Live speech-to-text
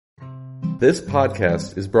This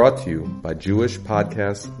podcast is brought to you by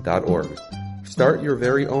JewishPodcasts.org. Start your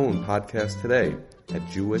very own podcast today at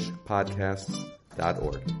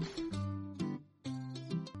JewishPodcasts.org.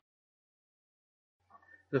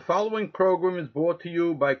 The following program is brought to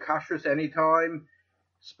you by Kashrus Anytime,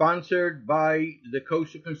 sponsored by the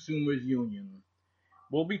Kosher Consumers Union.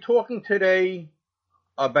 We'll be talking today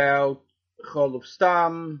about Cholav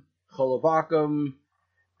Stam, Cholav Akum,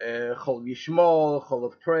 Cholav Yishmol,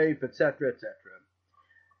 Cholav Treif, etc., etc.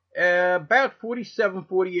 About 47,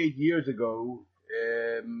 48 years ago,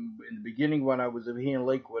 in the beginning when I was here in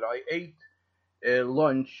Lakewood, I ate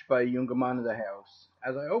lunch by a younger man in the house.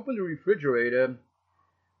 As I opened the refrigerator,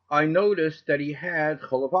 I noticed that he had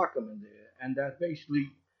Cholav Akum in there, and that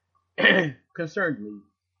basically concerned me.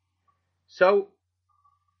 So,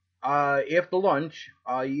 after lunch,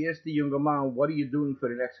 I asked the younger man, "What are you doing for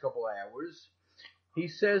the next couple of hours?" He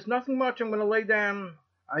says, "Nothing much, I'm going to lay down."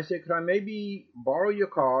 I said, "Could I maybe borrow your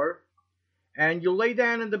car, and you'll lay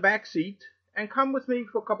down in the back seat, and come with me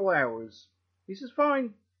for a couple of hours?" He says,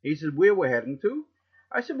 "Fine." He says, "Where we're heading to?"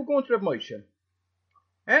 I said, "We're going to Reb Moshe."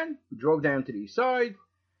 And we drove down to the east side,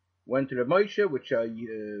 went to Reb Moshe, which I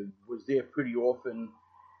was there pretty often,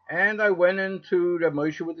 and I went into Reb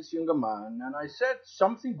Moshe with this younger man, and I said,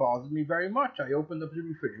 something bothered me very much. I opened up the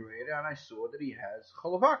refrigerator, and I saw that he has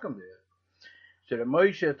Cholav Akum there. So Reb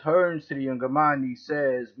Moshe turns to the younger man, he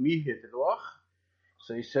says, "Mi hitlach?"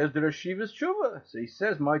 So he says, "The Rashiva's tshuva." So he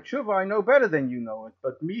says, "My tshuva, I know better than you know it,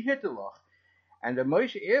 but mi hitlach." And Reb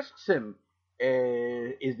Moshe asks him,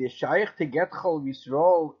 is there shaykh to get Chol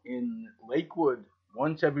Yisrael in Lakewood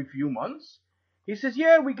once every few months? He says,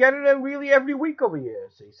 "Yeah, we get it really every week over here."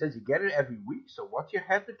 So he says, "You get it every week, so what's your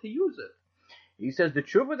heter to use it?" He says, "The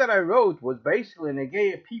tshuva that I wrote was basically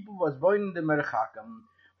negay people was born in the merchakim,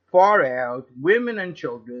 far out, women and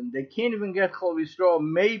children. They can't even get Chol Yisrael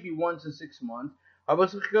maybe once in 6 months. I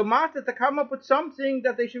was gemated to come up with something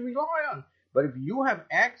that they should rely on. But if you have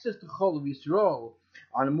access to Chol Yisrael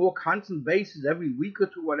on a more constant basis every week or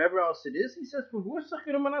two, whatever else it is," he says,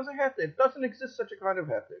 "It doesn't exist such a kind of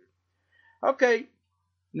heter." Okay,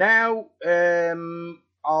 now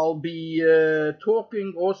I'll be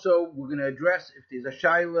talking also, we're going to address if there's a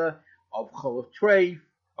shaila of Cholav Treif,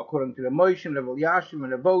 according to the Moshe, Rev Yashim,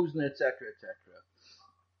 and Rev Ozner, etc., etc.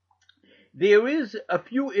 There is a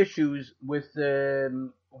few issues with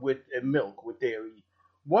milk, with dairy.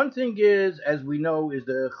 One thing is, as we know, is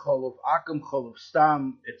the Cholav Akum, Cholav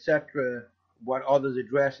Stam, etc., what others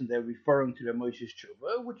address, and they're referring to the Moshe's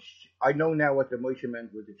tshuva, which I know now what the Moshe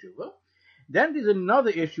meant with the tshuva. Then there's another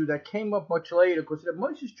issue that came up much later, because the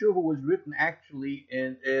Moshe's tshuva was written actually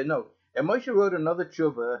in, Moshe wrote another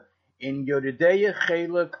tshuva in Yoredeya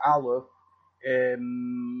Chelek Aleph,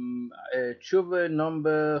 tshuva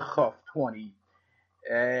number Chof 20,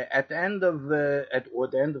 at the end of the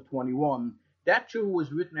end of 21. That tshuva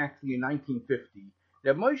was written actually in 1950.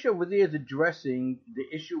 The Moshe over there is addressing the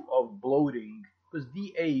issue of bloating, because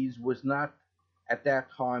DAs was not at that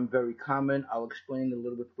time very common. I'll explain a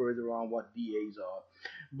little bit further on what DAs are.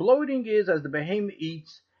 Bloating is as the behemoth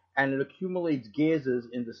eats and it accumulates gases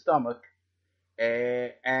in the stomach,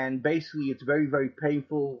 and basically it's very, very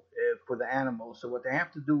painful for the animal. So what they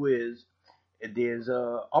have to do is, there's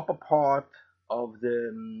a upper part of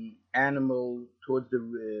the animal towards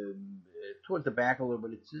the back a little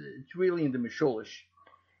bit. It's really in the mishulish.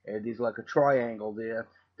 There's like a triangle there.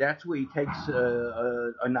 That's where he takes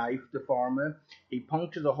a knife, the farmer. He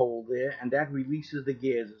punctures a hole there, and that releases the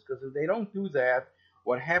gases. Because if they don't do that,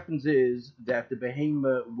 what happens is that the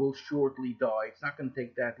behemoth will shortly die. It's not going to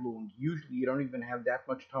take that long. Usually, you don't even have that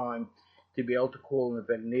much time to be able to call in a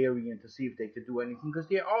veterinarian to see if they could do anything. Because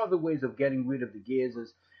there are other ways of getting rid of the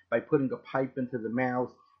gases by putting a pipe into the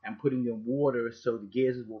mouth and putting in water so the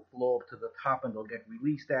gases will flow up to the top and they'll get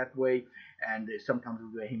released that way. And sometimes if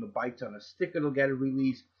the behemoth bites on a stick, it'll get it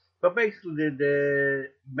released. But basically, the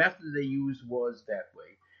method they used was that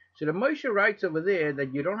way. So the Moshe writes over there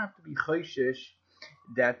that you don't have to be chayshish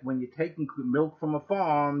that when you're taking milk from a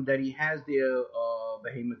farm that he has their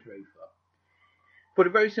behemoth treifa. For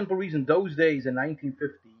the very simple reason, those days in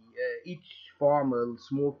 1950, each farmer,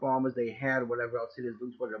 small farmers, they had whatever else it is.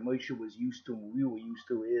 That's what Moshe was used to, and we were used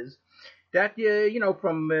to, is that he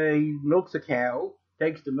milks a cow,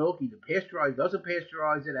 takes the milk, either pasteurized, doesn't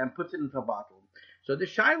pasteurize it, and puts it into a bottle. So the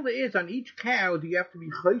shaila is, on each cow, do you have to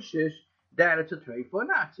be chayshish that it's a treifa or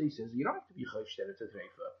not? So he says you don't have to be chayshish that it's a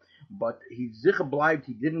treifa, but he zicha bleibt,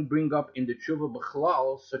 he didn't bring up in the tshuva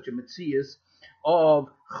b'chalal such a metzias of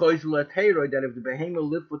chayzla teiroi, that if the behemoth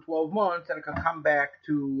lived for 12 months, that it can come back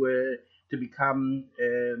to become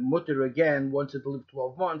mutter again once it lived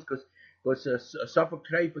 12 months, because because a Suffolk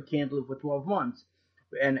treifa can't live for 12 months.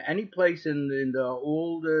 And any place in the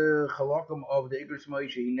old halakim of the Igros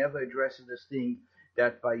Moshe, he never addresses this thing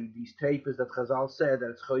that by these treifas that Chazal said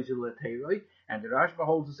that it's chayzer l'teiroi, and the Rashba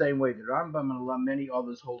holds the same way. The Rambam and many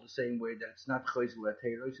others hold the same way that it's not chayzer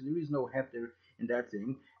l'teiroi, so there is no heter in that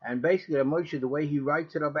thing. And basically, Moshe, the way he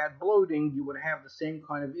writes it about bloating, you would have the same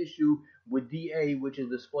kind of issue with DA, which is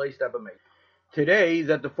displaced abamate. Today,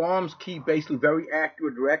 that the farms keep basically very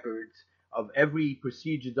accurate records of every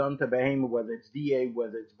procedure done to behemoth, whether it's DA,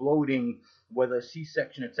 whether it's bloating, whether it's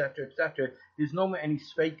C-section, etc., etc. There's no more any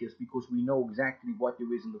sfakis because we know exactly what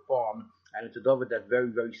there is in the farm, and it's a dover that's very,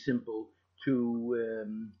 very simple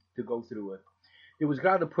to go through it. There was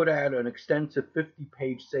got to put out an extensive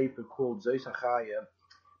 50-page sefer called Zois HaChaya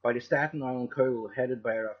by the Staten Island Kollel, headed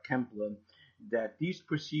by Rav Kempler, that these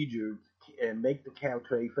procedures make the cow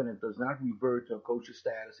treifa and it does not revert to a kosher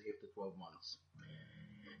status after 12 months.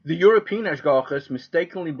 The European Ashgachas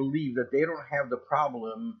mistakenly believe that they don't have the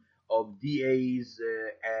problem of DAs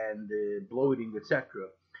and bloating, etc.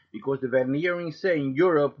 Because the veterinarians say in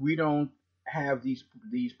Europe we don't have these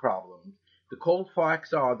problems. The cold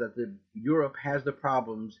facts are that Europe has the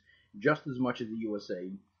problems just as much as the USA.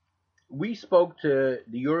 We spoke to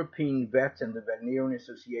the European vets and the veterinarian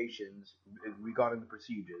associations regarding the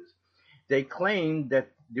procedures. They claim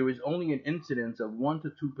that there is only an incidence of 1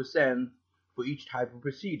 to 2% for each type of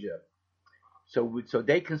procedure. So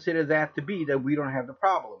they consider that to be that we don't have the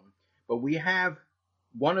problem. But we have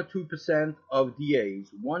 1 or 2% of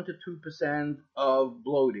DAs, 1 to 2% of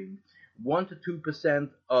bloating, 1 to 2%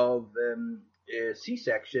 of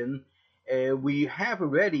C-section. We have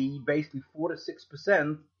already basically 4 to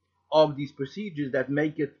 6% of these procedures that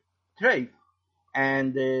make it treif,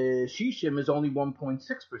 and shishim is only 1.6%.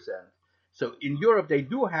 So in Europe they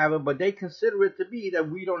do have it, but they consider it to be that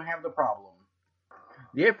we don't have the problem.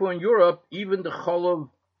 Therefore, in Europe, even the Chol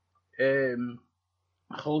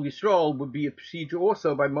Yisrael would be a procedure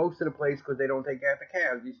also by most of the places because they don't take out the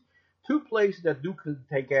cows. These two places that do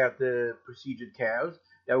take out the procedured cows,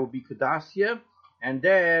 that would be Kadassia, and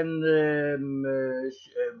then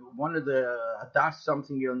one of the Hadas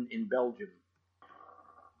something in Belgium.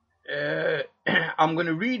 I'm going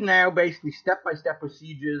to read now basically step-by-step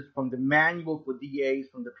procedures from the manual for DAs,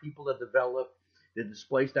 from the people that developed the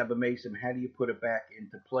displaced abomasum. How do you put it back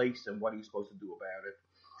into place and what are you supposed to do about it?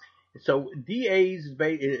 So DAs,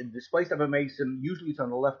 displaced abomasum, usually it's on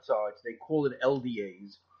the left side, so they call it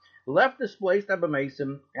LDAs. Left displaced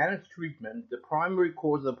abomasum and its treatment, the primary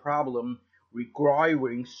cause of the problem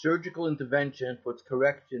requiring surgical intervention for its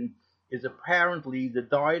correction is apparently the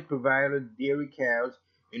diet provided dairy cows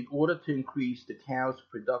in order to increase the cow's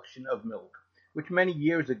production of milk, which many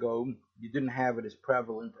years ago you didn't have it as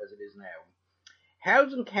prevalent as it is now.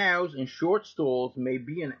 Housing cows in short stalls may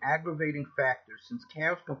be an aggravating factor since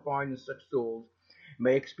cows confined in such stalls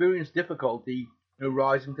may experience difficulty in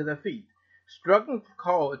rising to their feet. Struggling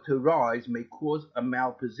to rise may cause a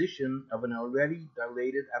malposition of an already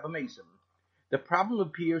dilated abomasum. The problem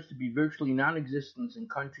appears to be virtually non-existent in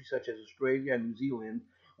countries such as Australia and New Zealand,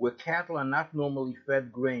 where cattle are not normally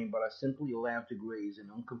fed grain but are simply allowed to graze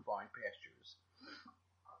in unconfined pastures.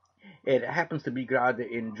 It happens to be gerade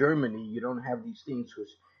in Germany, you don't have these things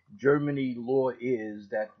because Germany law is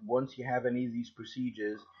that once you have any of these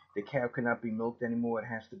procedures, the cow cannot be milked anymore. It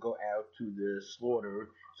has to go out to the slaughter,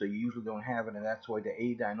 so you usually don't have it, and that's why the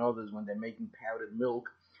ADA and others, when they're making powdered milk,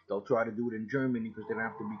 they'll try to do it in Germany because they don't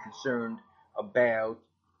have to be concerned about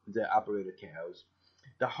the operated cows.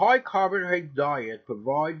 The high carbohydrate diet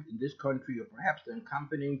provided in this country, or perhaps the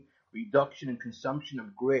accompanying reduction in consumption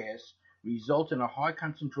of grass, results in a high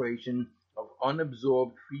concentration of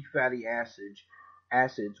unabsorbed free fatty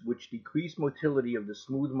acids which decrease motility of the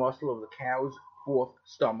smooth muscle of the cow's fourth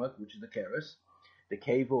stomach, which is the keres, the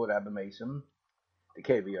cava or abomasum, the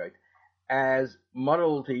caveite. As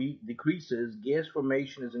motility decreases, gas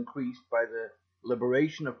formation is increased by the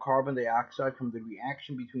liberation of carbon dioxide from the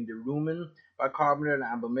reaction between the rumen bicarbonate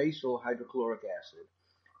and abomasal hydrochloric acid.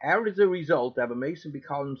 As a result, the abomasum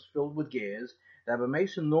becomes filled with gas. The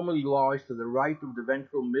abomasum normally lies to the right of the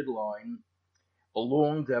ventral midline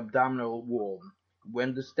along the abdominal wall.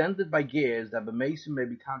 When distended by gas, the abomasum may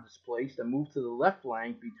become displaced and move to the left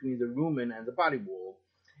flank between the rumen and the body wall.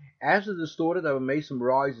 As the distorted abomasum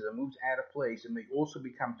rises and moves out of place, it may also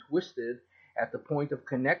become twisted at the point of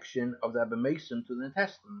connection of the abomasum to the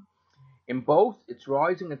intestine. In both, its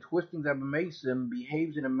rising and twisting the abomasum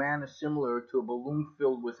behaves in a manner similar to a balloon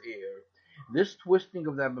filled with air. This twisting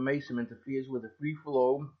of the abomasum interferes with the free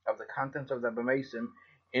flow of the contents of the abomasum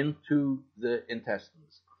into the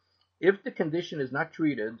intestines. If the condition is not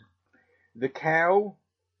treated, the cow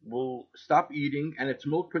will stop eating and its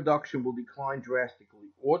milk production will decline drastically,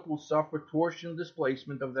 or it will suffer torsion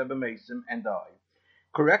displacement of the abomasum and die.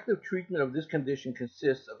 Corrective treatment of this condition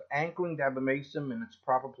consists of anchoring the abomasum in its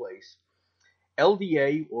proper place.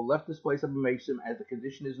 LDA, or left displaced abomasum, as the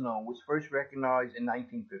condition is known, was first recognized in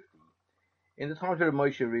 1950. In the times of the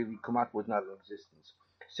Moshe, really, Kamat was not in existence.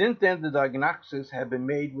 Since then, the diagnoses have been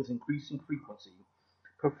made with increasing frequency.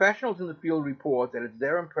 Professionals in the field report that it's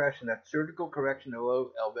their impression that surgical correction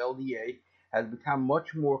of LDA has become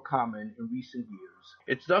much more common in recent years.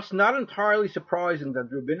 It's thus not entirely surprising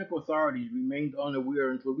that rabbinic authorities remained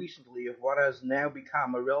unaware until recently of what has now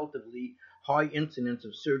become a relatively high incidence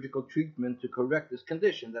of surgical treatment to correct this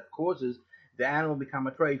condition that causes the animal to become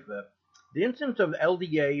a treifa. The incidence of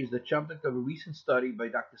LDA is the subject of a recent study by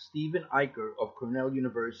Dr. Stephen Eicher of Cornell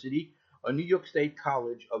University, a New York State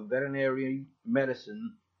College of Veterinary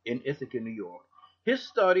Medicine in Ithaca, New York. His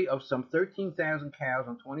study of some 13,000 cows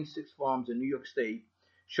on 26 farms in New York State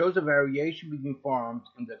shows a variation between farms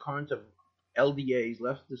in the occurrence of LDAs,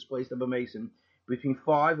 left displaced abomasum, between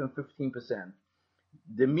 5 and 15%.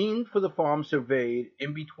 The mean for the farms surveyed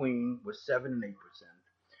in between was 7 and 8%.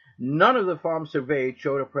 None of the farms surveyed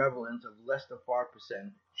showed a prevalence of less than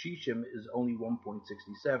 5%. Shishim is only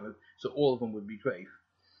 1.67, so all of them would be treif.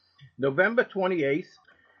 November 28,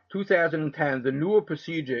 2010, the newer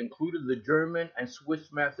procedure included the German and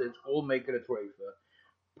Swiss methods, all make it a treifa.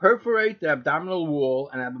 Perforate the abdominal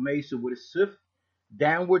wall and abomasum with a swift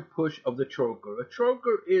downward push of the trocar. A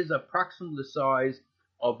trocar is approximately the size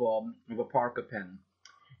of a Parker pen.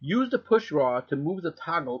 Use the push rod to move the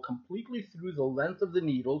toggle completely through the length of the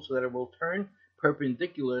needle so that it will turn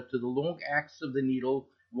perpendicular to the long axis of the needle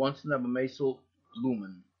once in the abomasal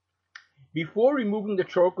lumen. Before removing the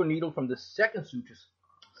trocar needle from the second suture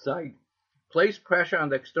site, place pressure on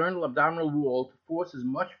the external abdominal wall to force as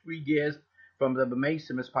much free gas from the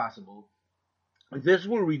abomasum as possible. This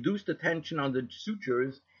will reduce the tension on the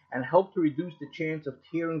sutures and help to reduce the chance of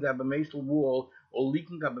tearing the abomasal wall or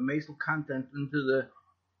leaking abomasal content into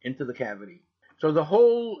the cavity. So the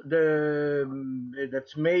hole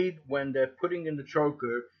that's made when they're putting in the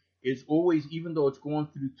trocar is always, even though it's going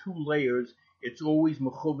through two layers, it's always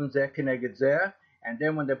mechuven zeh keneged zeh, and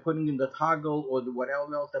then when they're putting in the toggle or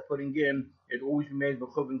whatever else they're putting in, it always remains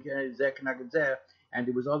mechuven zeh keneged zeh. And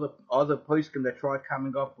there was other poskim that tried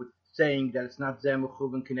coming up with saying that it's not zeh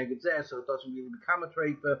mechuven keneged zeh, so it doesn't really become a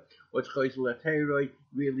treifa, or it's chayzel ateiroi,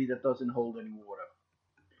 really that doesn't hold any water.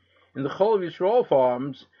 In the Chol of Yisrael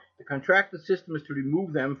farms, the contracted system is to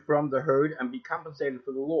remove them from the herd and be compensated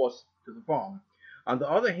for the loss to the farm. On the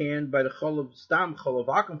other hand, by the Chol of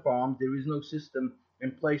Akum farms, there is no system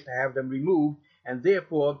in place to have them removed, and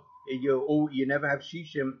therefore you never have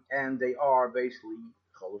shishim, and they are basically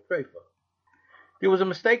Chol of Treifa. There was a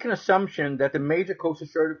mistaken assumption that the major kosher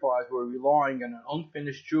certifiers were relying on an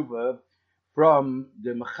unfinished tshuva from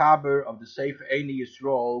the Mechaber of the Sefer Einei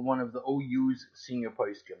Yisrael, one of the OU's senior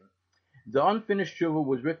poskim. The unfinished tshuva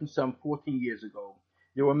was written some 14 years ago.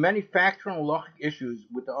 There were many factual and halachic issues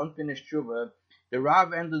with the unfinished tshuva. The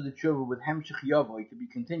Rav ended the tshuva with Hemshech Yavoi to be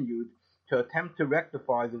continued to attempt to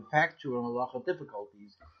rectify the factual and halachic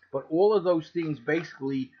difficulties. But all of those things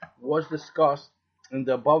basically was discussed in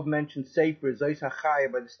the above-mentioned Sefer Zeis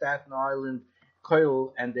HaChaya by the Staten Island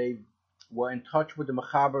Koil, and they were in touch with the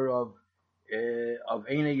Mechaber of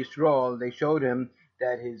Einei Yisrael. They showed him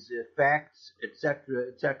that his facts,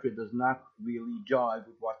 etc., does not really jive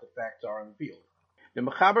with what the facts are in the field. The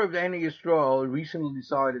Mechaber of Einei Yisrael recently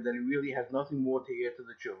decided that he really has nothing more to add to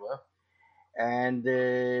the tshuva,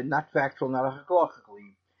 and not factual, not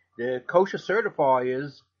halachically. The kosher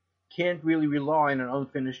certifiers can't really rely on an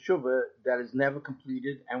unfinished tshuva that is never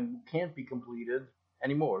completed and can't be completed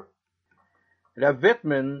anymore. Rav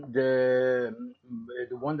Wittman, the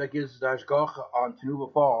one that gives the hashgacha on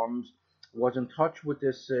Tenuva Farms, was in touch with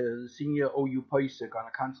this senior OU Paisik on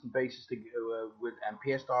a constant basis and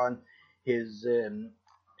passed on his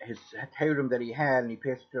Torah that he had, and he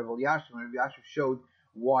passed it to Rav Elyashiv, and Rav Elyashiv showed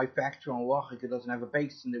why factual and halachic it doesn't have a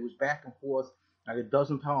basis, and it was back and forth like a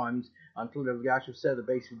dozen times until Rav Elyashiv said that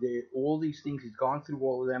basically all these things, he's gone through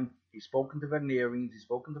all of them, he's spoken to veterinarians, he's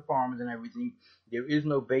spoken to farmers and everything. There is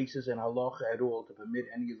no basis in halacha at all to permit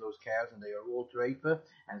any of those cows, and they are all treifa,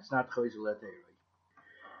 and it's not chayzel ateiroi.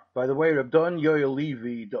 By the way, Reb Don Yoel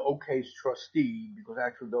Levi, the OK's trustee, because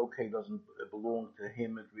actually the OK doesn't belong to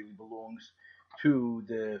him, it really belongs to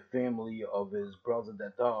the family of his brother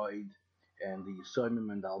that died, and the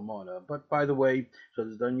Yisraelim and Almana. But by the way, so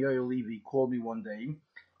this Don Yoel Levi called me one day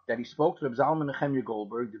that he spoke to Reb Zalman Nechemya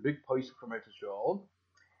Goldberg, the big poiser from Eretz Yisrael,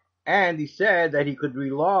 and he said that he could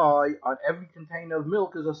rely on every container of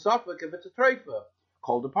milk as a suffix if it's a treifa.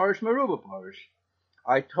 called the Parish Meruba Parish.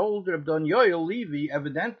 I told Reb Don Yoel Levi,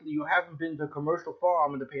 evidently you haven't been to a commercial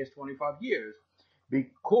farm in the past 25 years,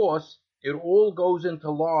 because it all goes into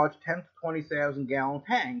large 10 to 20,000 gallon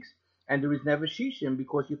tanks, and there is never shishim,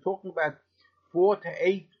 because you're talking about 4 to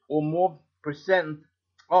 8 or more percent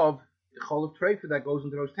of cholov treifa that goes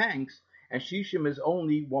into those tanks, and shishim is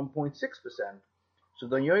only 1.6%. So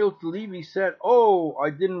Don Yoel Levi said, "Oh, I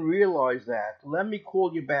didn't realize that. Let me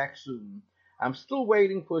call you back soon." I'm still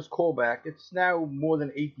waiting for his callback. It's now more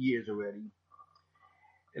than 8 years already.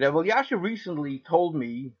 Rav Elyashiv recently told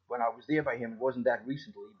me, when I was there by him, it wasn't that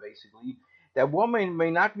recently, basically, that one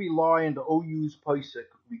may not rely on the OU's Pesach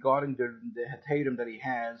regarding the hetadim that he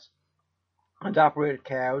has on operated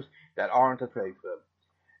cows that aren't a treifa.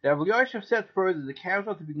 Rav Elyashiv said further, the cows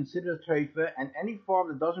are to be considered a treifa, and any farm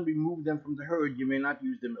that doesn't remove them from the herd, you may not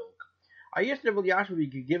use the milk. I asked Rav Elyashiv if he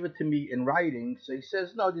could give it to me in writing, so he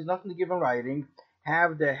says, no, there's nothing to give in writing.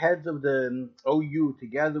 Have the heads of the OU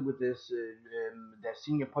together with this their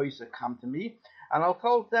senior person come to me, and I'll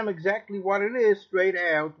tell them exactly what it is straight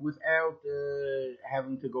out without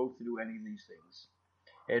having to go through any of these things.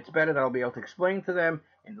 It's better that I'll be able to explain to them.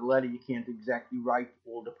 In the letter, you can't exactly write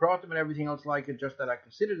all the pratim and everything else like it, just that I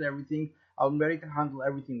considered everything. I'm ready to handle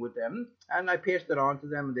everything with them, and I passed it on to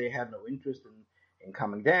them, and they had no interest in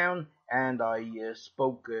coming down, and I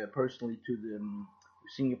spoke personally to the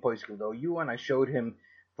senior posek of the OU, and I showed him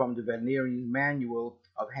from the veterinarian manual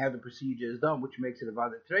of how the procedure is done, which makes it a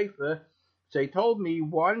vada treifa. So he told me,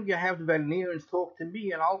 why don't you have the veterinarians talk to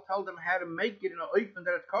me, and I'll tell them how to make it in an oifen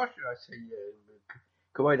that it's kosher. I said,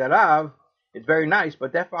 Kavod Arav, it's very nice,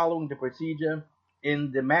 but they're following the procedure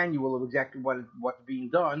in the manual of exactly what's being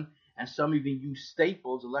done, and some even use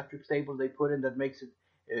staples, electric staples they put in that makes it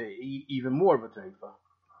even more of a treifa.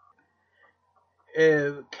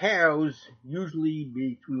 Cows, usually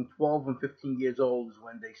between 12 and 15 years old, is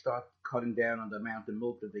when they start cutting down on the amount of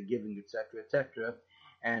milk that they're giving, etc.,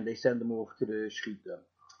 and they send them off to the shechita.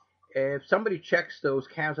 If somebody checks those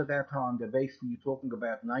cows at that time, they're basically talking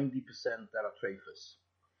about 90% that are treifas.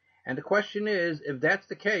 And the question is, if that's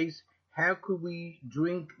the case, how could we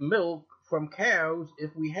drink milk from cows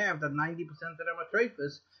if we have that 90% of them are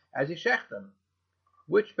treifas as you shech them?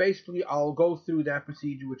 Which basically I'll go through that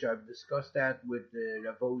procedure, which I've discussed that with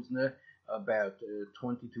Rav Osner about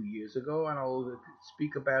 22 years ago, and I'll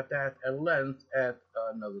speak about that at length at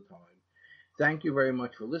another time. Thank you very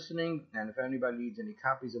much for listening, and if anybody needs any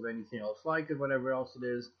copies of anything else like it, whatever else it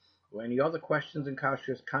is, or any other questions in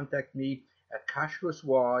kashrus, contact me at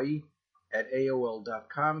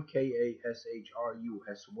kashrusy@aol.com,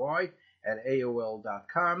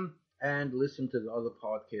 KASHRUSY@aol.com, and listen to the other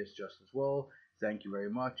podcasts just as well. Thank you very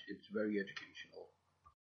much. It's very educational.